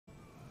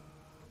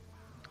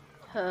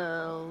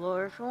Hello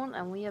everyone,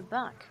 and we are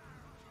back.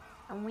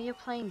 And we are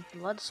playing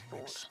Bloodsport.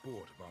 Make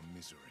sport of our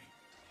misery.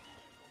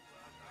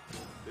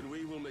 Then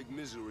we will make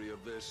misery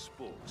of their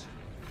sport.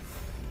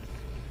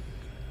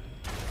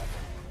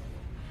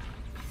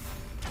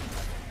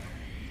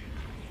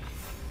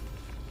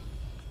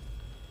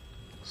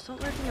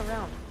 Stop moving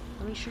around.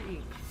 Let me shoot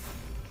you.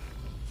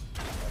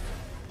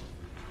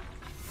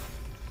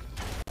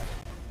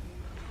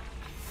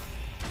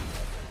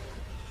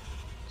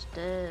 It's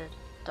dead.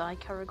 Die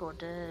Caragor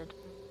dead.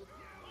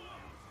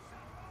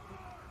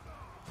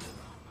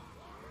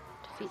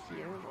 Defeat the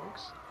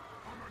Airlogs.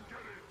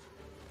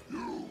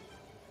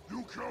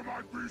 You kill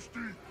my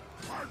beastie,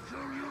 I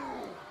kill you!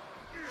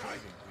 I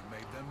think we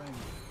made them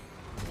angry.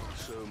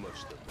 So much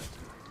the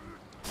better.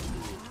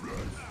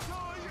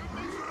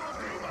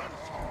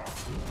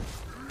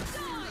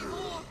 Die,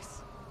 orcs!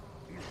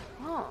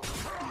 Oh.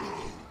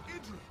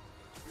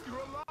 You're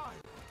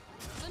alive!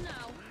 For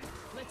now,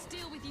 let's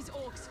deal with these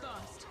orcs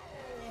first.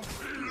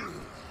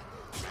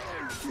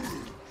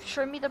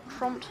 Show me the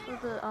prompt for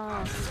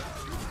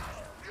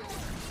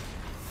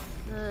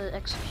the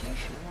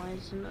execution. Why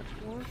isn't it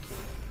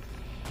working?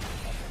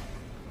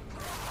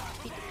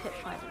 Defeat the pit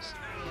fighters.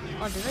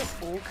 Oh, did it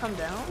all come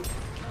down?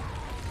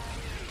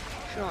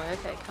 Sure,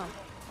 okay, come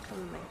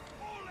with me.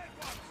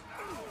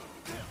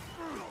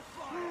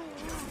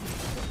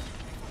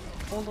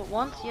 All at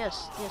once?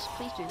 Yes,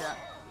 please do that.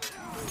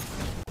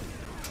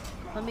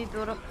 Let me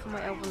build up for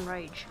my Elven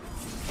Rage.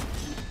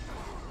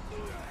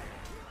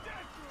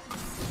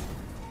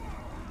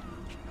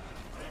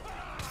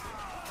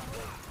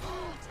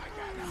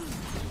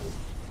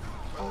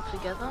 All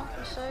together,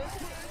 you say?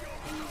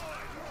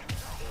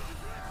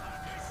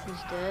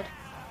 He's dead.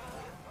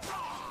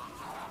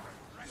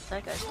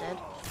 That guy's dead.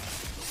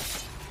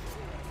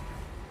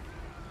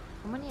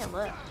 How many are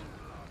left?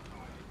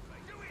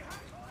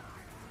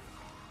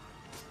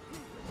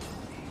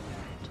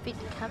 Defeat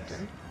the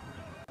captain.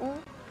 Oh,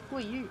 who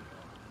are you?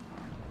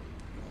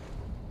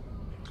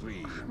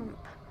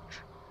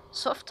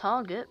 Soft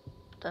target.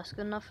 That's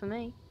good enough for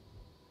me.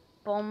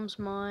 Bombs,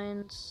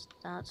 mines,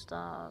 that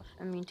stuff.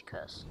 Immune to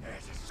curse.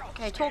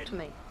 Okay, talk to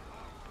me.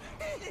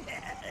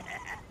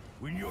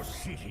 When your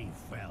city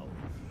fell,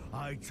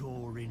 I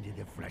tore into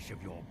the flesh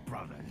of your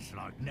brothers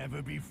like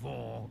never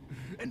before.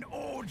 An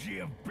orgy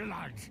of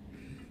blood.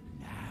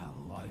 Now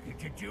I get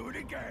to do it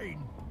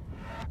again.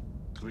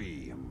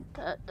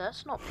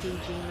 That's not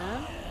PG,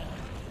 man.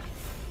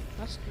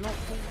 That's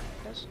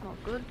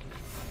not good.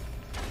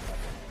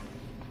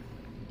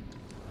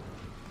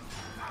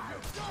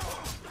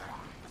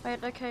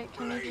 Wait, okay,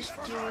 can you just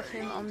deal with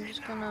him? I'm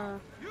just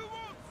gonna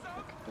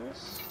pick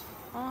this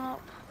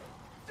up.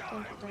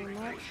 Thank you very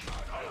much.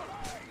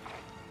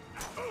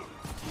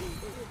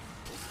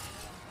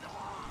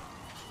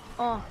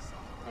 Oh,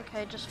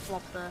 okay, just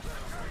flop there.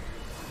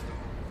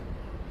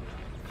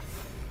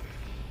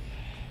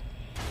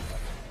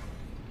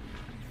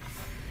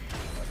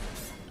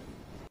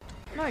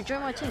 No,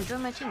 join my team,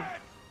 join my team.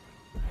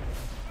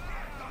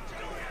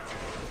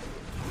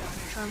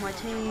 Join my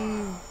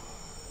team.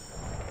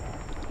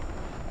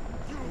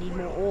 I need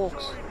more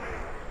orcs.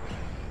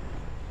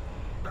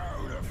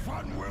 Oh, the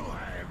fun we'll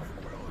have.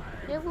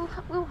 Yeah,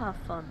 we'll have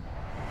fun.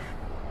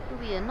 It'll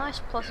be a nice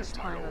pleasant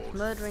time of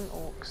murdering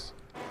orcs.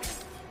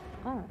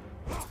 Oh.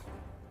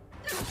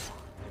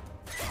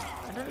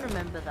 I don't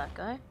remember that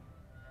guy.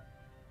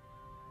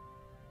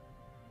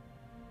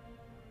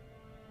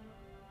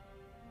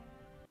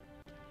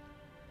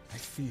 I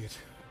see it.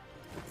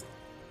 I've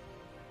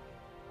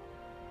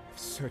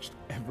searched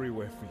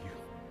everywhere for you.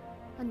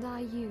 And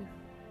I you.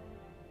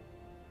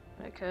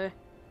 Okay.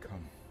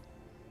 Come.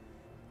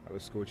 I'll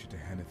escort you to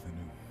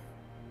Hanethanu.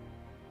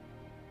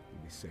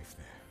 You'll be safe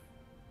there.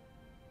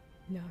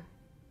 No.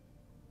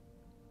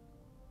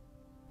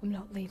 I'm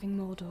not leaving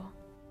Mordor.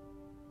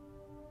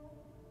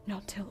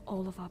 Not till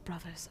all of our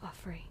brothers are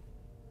free.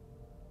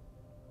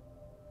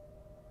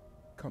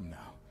 Come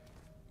now.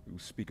 We will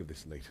speak of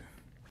this later.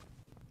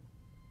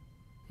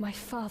 My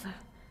father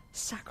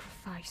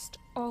sacrificed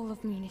all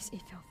of Minas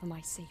Ithil for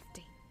my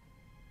safety.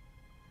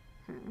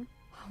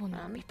 I will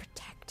not be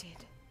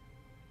protected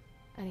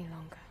any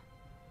longer.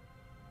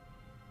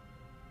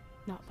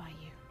 Not by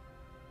you.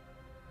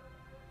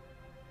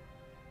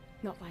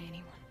 Not by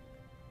anyone.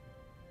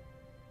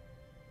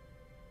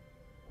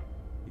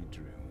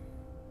 Idru,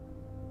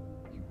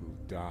 you will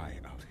die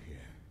out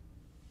here.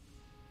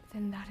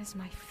 Then that is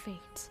my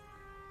fate.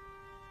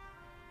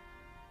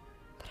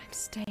 But I'm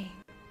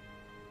staying.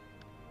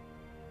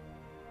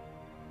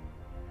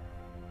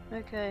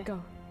 Okay.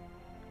 Go.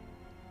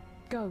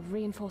 Go,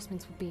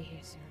 reinforcements will be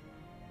here soon.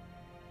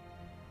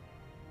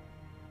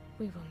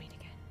 We will meet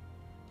again.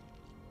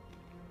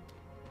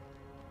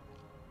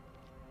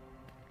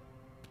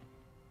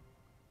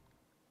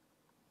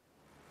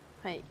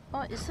 Wait,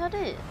 oh, is that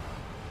it?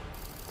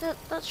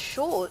 That's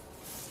short.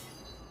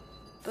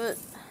 But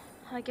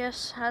I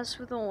guess, as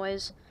with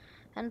always,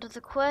 end of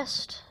the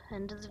quest,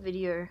 end of the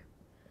video.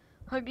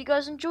 Hope you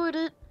guys enjoyed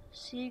it.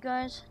 See you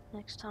guys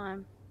next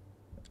time.